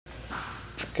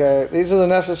Okay, these are the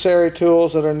necessary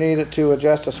tools that are needed to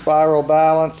adjust a spiral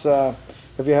balance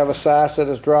if you have a sash that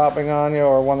is dropping on you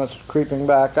or one that's creeping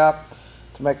back up.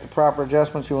 To make the proper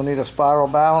adjustments, you will need a spiral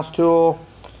balance tool,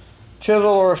 chisel,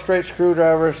 or a straight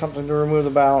screwdriver, something to remove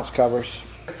the balance covers.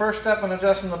 The first step in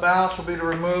adjusting the balance will be to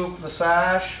remove the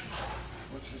sash,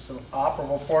 which is the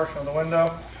operable portion of the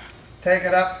window. Take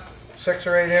it up 6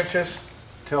 or 8 inches,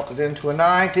 tilt it into a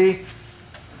 90,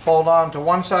 hold on to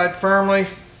one side firmly,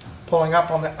 pulling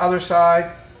up on the other side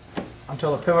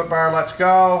until the pivot bar lets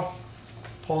go.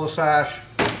 Pull the sash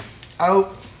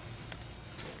out,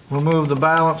 remove the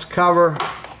balance cover,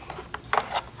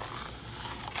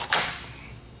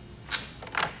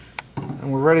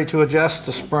 and we're ready to adjust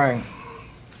the spring.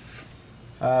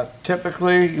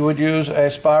 Typically you would use a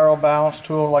spiral balance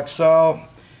tool like so,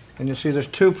 and you'll see there's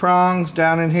 2 prongs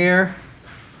down in here.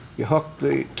 You hook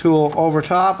the tool over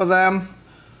top of them,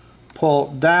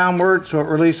 pull downward so it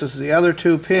releases the other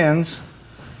 2 pins,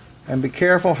 and be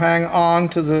careful, hang on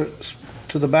to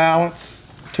the balance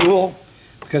tool,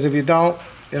 because if you don't,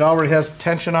 it already has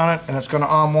tension on it and it's going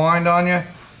to unwind on you.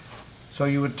 So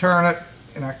you would turn it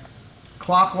in a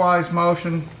clockwise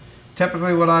motion.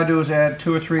 Typically what I do is add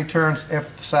 2 or 3 turns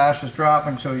if the sash is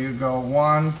dropping. So you go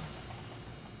 1,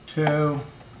 2,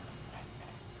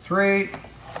 3,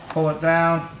 pull it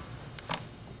down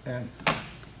and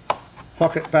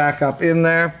hook it back up in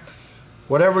there.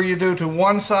 Whatever you do to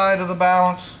one side of the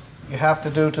balance, you have to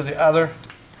do to the other.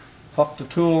 Hook the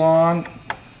tool on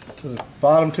to the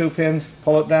bottom 2 pins,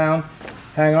 pull it down,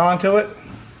 hang on to it,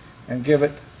 and give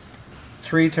it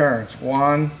 3 turns.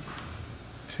 1,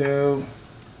 2,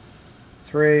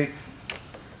 3,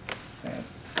 and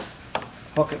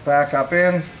hook it back up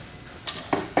in.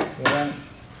 You then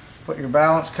put your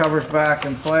balance covers back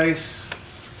in place.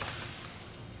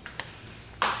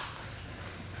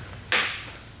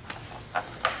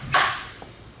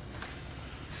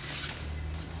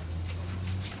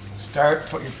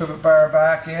 Put your pivot bar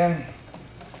back in,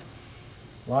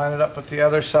 line it up with the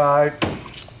other side,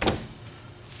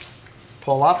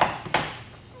 pull up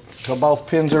till both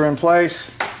pins are in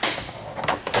place,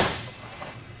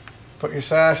 put your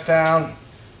sash down,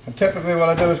 and typically what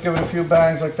I do is give it a few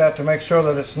bangs like that to make sure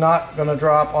that it's not going to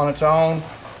drop on its own.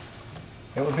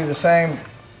 It would be the same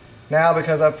now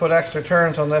because I've put extra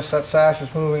turns on this. That sash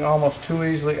is moving almost too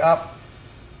easily up.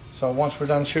 So once we're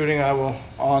done shooting, I will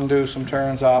undo some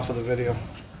turns off of the video.